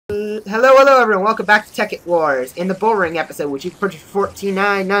Hello everyone, welcome back to Tekkit Wars. In the bull ring episode, which you purchased for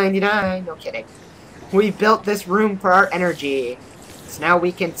 $14.99, no kidding. We built this room for our energy. So now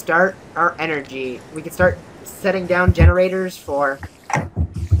we can start our energy. We can start setting down generators to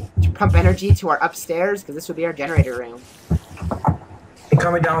pump energy to our upstairs, because this will be our generator room. I'm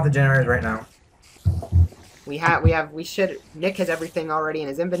coming down with the generators right now. Nick has everything already in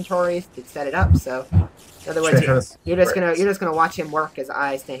his inventory to set it up, so in other words, you're just gonna watch him work as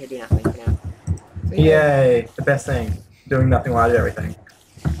I stand here doing nothing for now. So, yay! The best thing. Doing nothing while I do everything.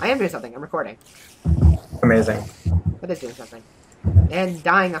 I am doing something, I'm recording. Amazing. That is doing something. And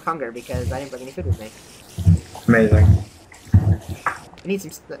dying of hunger because I didn't bring any food with me. Amazing. I need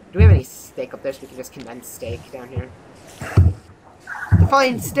some. Do we have any steak up there so we can just condense steak down here?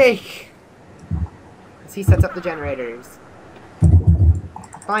 Define steak! As he sets up the generators.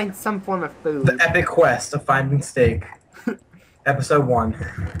 Find some form of food. The epic quest of finding steak. Episode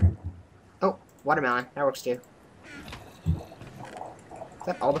 1. Oh, watermelon. That works too. Is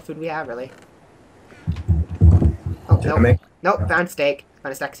that all the food we have, really? Oh, nope. Nope, found steak.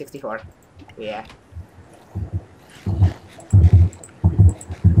 Found a stack 64. Yeah.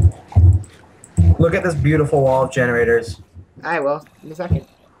 Look at this beautiful wall of generators. I will, in a second.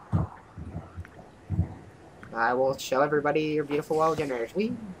 I will show everybody your beautiful wall of generators.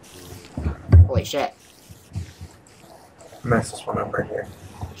 Whee! Holy shit. Mess this one up right here.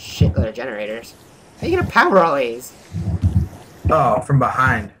 Shitload of generators. How are you gonna power all these? Oh, from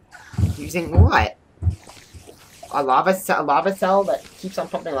behind. Using what? A lava cell that keeps on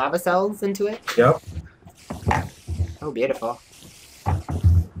pumping lava cells into it? Yep. Oh, beautiful.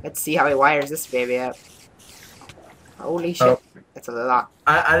 Let's see how he wires this baby up. Holy shit. Oh. That's a lot.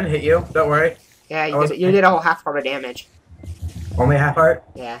 I didn't hit you. Don't worry. Yeah, you did a whole half part of damage. Only a half heart?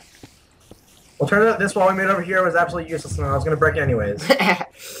 Yeah. Well, turns out this wall we made over here was absolutely useless and I was going to break it anyways.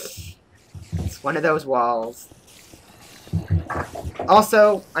 It's one of those walls.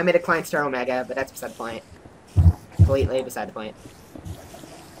 Also, I made a client star Omega, but that's beside the point. Completely beside the point.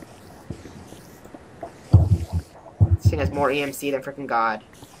 This thing has more EMC than frickin' God.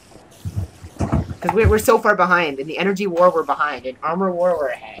 Because we're so far behind. In the energy war, we're behind. In armor war, we're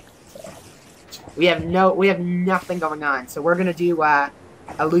ahead. So. We have nothing going on. So we're gonna do a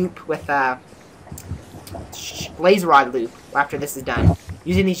loop with blaze rod loop after this is done.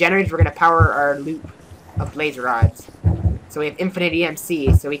 Using these generators, we're gonna power our loop of blaze rods. So we have infinite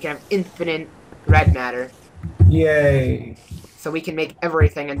EMC, so we can have infinite red matter. Yay! So we can make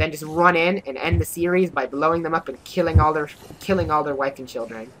everything, and then just run in and end the series by blowing them up and killing all their wife and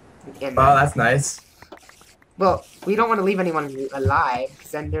children. Oh, that's nice. Well, we don't want to leave anyone alive,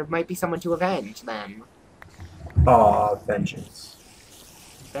 because then there might be someone to avenge them. Aw, vengeance.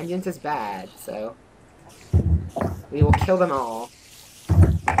 Vengeance is bad, so we will kill them all.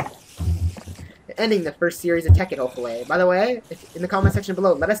 Ending the first series of Tekkit, hopefully. By the way, in the comment section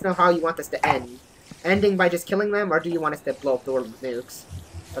below, let us know how you want this to end. Ending by just killing them, or do you want us to blow up the world with nukes?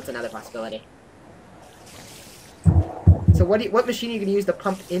 That's another possibility. So what machine are you going to use to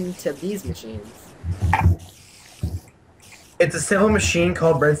pump into these machines? It's a civil machine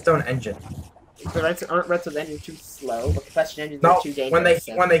called Redstone Engine. Aren't redstone engines too slow? But combustion engines are too dangerous.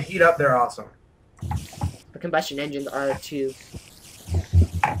 When they heat up, they're awesome. The combustion engines are too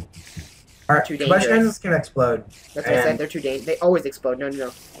dangerous. Combustion engines can explode. That's what I said. They're too dangerous. They always explode. No.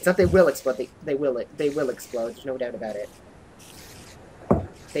 It's not they will explode. They will explode. There's no doubt about it.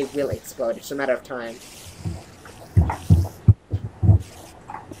 They will explode. It's a matter of time.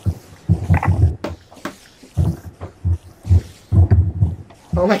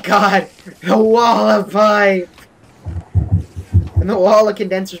 Oh my god! The wall of pipe! And the wall of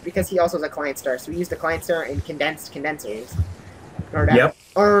condensers, because he also has a client star. So we used the client star and condensed condensers. Or that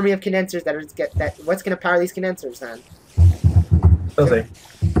army of condensers what's gonna power these condensers then? We'll see.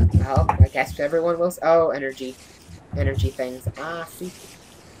 Well, I guess everyone will. Oh, energy things. Ah, see.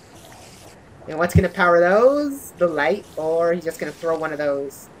 And what's gonna power those? The light, or he's just gonna throw one of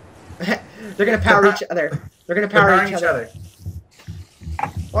those? They're gonna power each other. They're gonna power each other.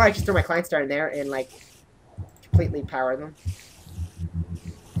 Or I just throw my client star in there and like completely power them.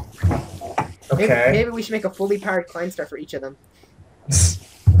 Okay. Maybe we should make a fully powered client star for each of them.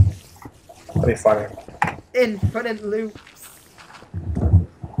 That'd be funny. Infinite loops.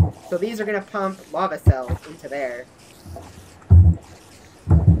 So these are gonna pump lava cells into there.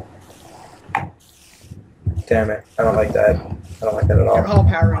 Damn it. I don't like that. I don't like that at all. They're all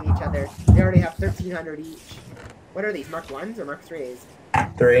powering each other. They already have 1,300 each. What are these, Mark 1s or Mark 3s?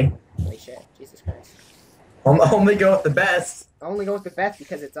 3. Holy shit. Jesus Christ. Only go with the best. Only go with the best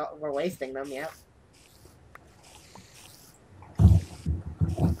because we're wasting them, yeah.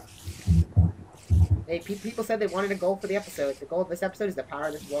 Hey, people said they wanted a goal for the episode. The goal of this episode is to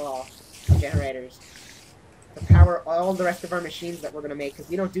power this wall of generators. To power all the rest of our machines that we're gonna make, because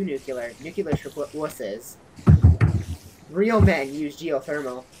we don't do nuclear. Nuclear's for wusses. Real men use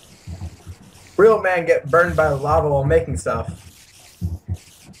geothermal. Real men get burned by lava while making stuff.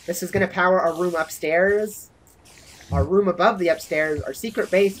 This is gonna power our room upstairs. Our room above the upstairs, our secret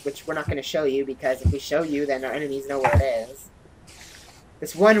base, which we're not going to show you, because if we show you, then our enemies know where it is.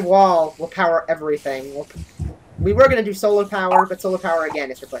 This one wall will power everything. We were going to do solar power, but solar power,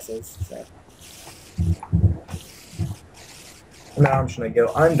 again, is for pussies, so. Now I'm just going to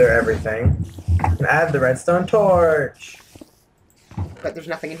go under everything and add the redstone torch. But there's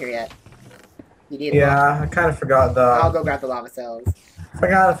nothing in here yet. You need I kind of forgot the... I'll go grab the lava cells. I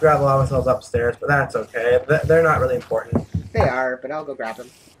forgot the lava cells upstairs, but that's okay. They're not really important. They are, but I'll go grab them.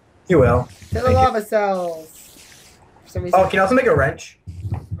 You will. To the lava cells! For some reason, Oh, can you also make a wrench?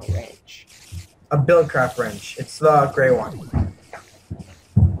 A wrench. A Buildcraft wrench. It's the gray one.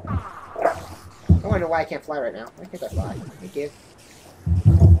 I want to know why I can't fly right now. I think I fly. Thank you.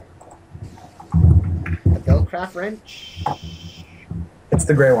 A Buildcraft wrench? It's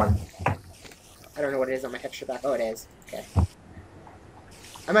the gray one. I don't know what it is on my texture pack. Oh, it is. Okay.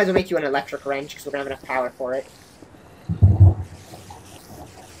 I might as well make you an electric wrench, because we're going to have enough power for it.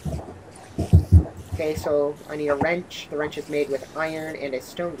 Okay, so I need a wrench. The wrench is made with iron and a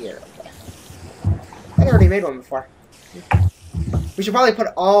stone gear. Okay. I already made one before. We should probably put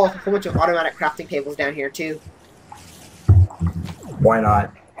a whole bunch of automatic crafting tables down here, too. Why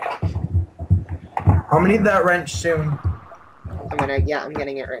not? I'm gonna need that wrench soon. I'm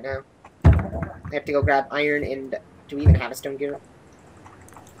getting it right now. I have to go grab iron and... Do we even have a stone gear?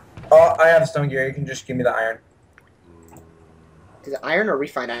 Oh, I have stone gear. You can just give me the iron. Is it iron or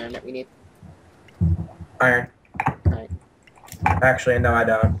refined iron that we need? Iron. Alright. Actually, no, I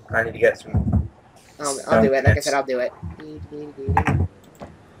don't. I need to get some... I'll do it. Like I said, I'll do it.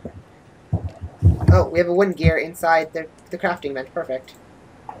 Oh, we have a wooden gear inside the crafting bench. Perfect.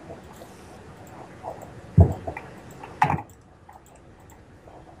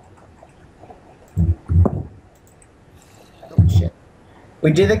 Oh, shit.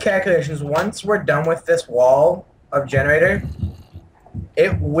 We did the calculations. Once we're done with this wall of generator,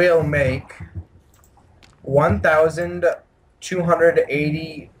 it will make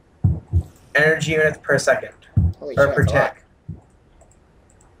 1,280 energy units per second. Holy or shit, per that's a lot. tick.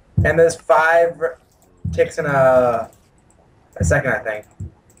 And there's 5 ticks in a second, I think.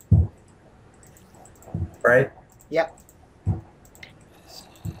 Right? Yep.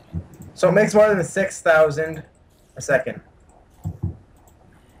 So it makes more than 6,000 a second.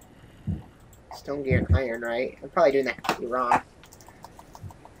 Stone gear and iron, right? I'm probably doing that completely wrong.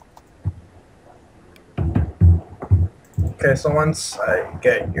 Okay, so once I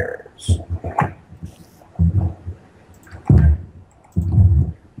get yours.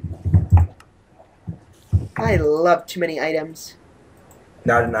 I love too many items.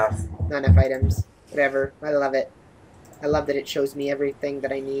 Not enough. Not enough items. Whatever. I love it. I love that it shows me everything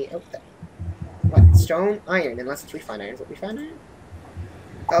that I need. Oh, what? Stone? Iron. Unless it's refined iron. Is it refined iron?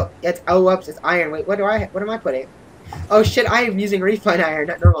 Oh, it's... Oh, whoops. It's iron. Wait, what am I putting? Oh, shit. I am using refined iron,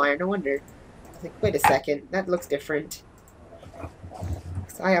 not normal iron. No wonder. I was like, wait a second. That looks different.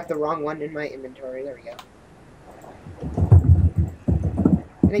 Because I have the wrong one in my inventory. There we go.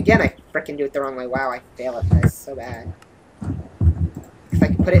 And again, I frickin' do it the wrong way. Wow, I fail at this so bad.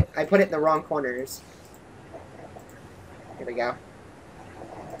 Because I put it in the wrong corners. Here we go.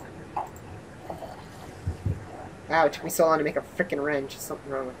 Wow, it took me so long to make a frickin' wrench. There's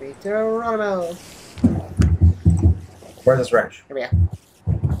something wrong with me. Geronimo! Where's this wrench? Here we go.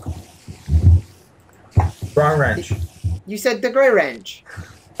 Wrong wrench. You said the gray wrench.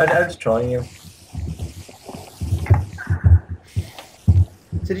 I'm just trolling you.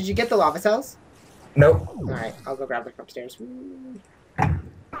 So did you get the lava cells? Nope. Alright, I'll go grab them from upstairs.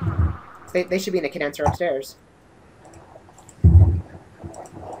 They should be in the condenser upstairs.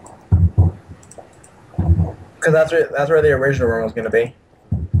 Because that's where the original room was gonna be.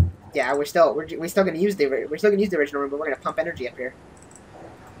 Yeah, we're still gonna use the original room, but we're gonna pump energy up here.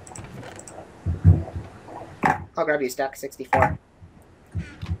 I'll grab you a stack 64.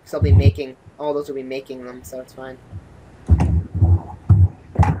 So I'll be making all those will be making them, so it's fine.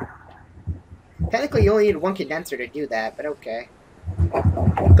 Technically, you only need one condenser to do that, but okay.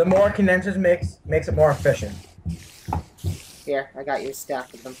 The more condensers makes it more efficient. Here, I got you a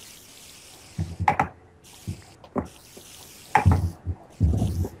stack of them.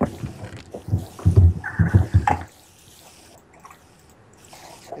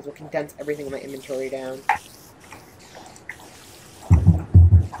 This will condense everything in my inventory down.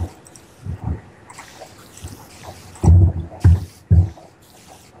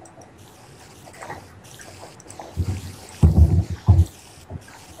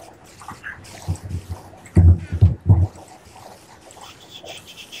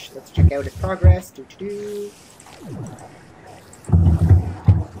 Let's check out his progress. Doo-doo-doo.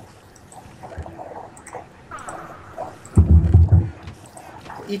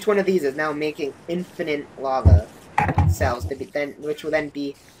 Each one of these is now making infinite lava cells, which will then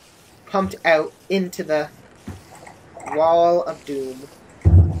be pumped out into the wall of doom.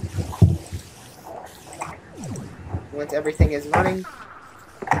 Once everything is running,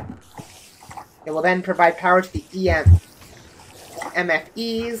 it will then provide power to the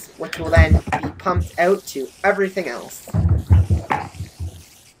MFEs, which will then be pumped out to everything else.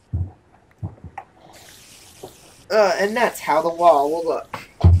 And that's how the wall will look.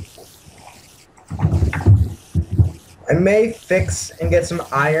 I may fix and get some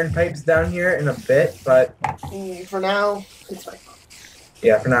iron pipes down here in a bit, but For now, it's fine.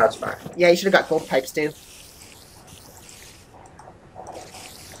 yeah, for now it's fine. Yeah, you should have got gold pipes too.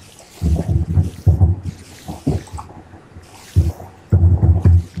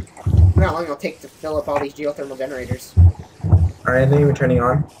 Look how long it'll take to fill up all these geothermal generators. Are anything even turning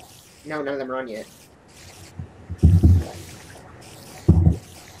on? No, none of them are on yet.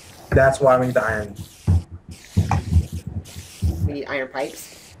 That's why we need the iron. We need iron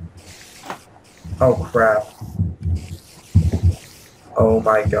pipes. Oh crap. Oh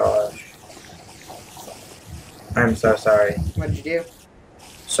my gosh. I'm so sorry. What did you do?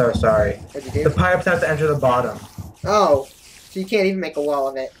 So sorry. What did you The do? pipes have to enter the bottom. Oh, so you can't even make a wall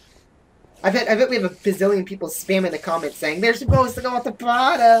of it. I bet we have a bazillion people spamming the comments saying they're supposed to go at the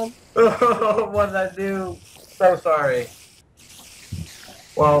bottom. What did I do? So sorry.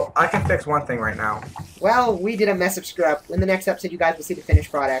 Well, I can fix one thing right now. Well, we did a massive screw up. In the next episode, you guys will see the finished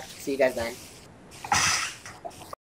product. See you guys then.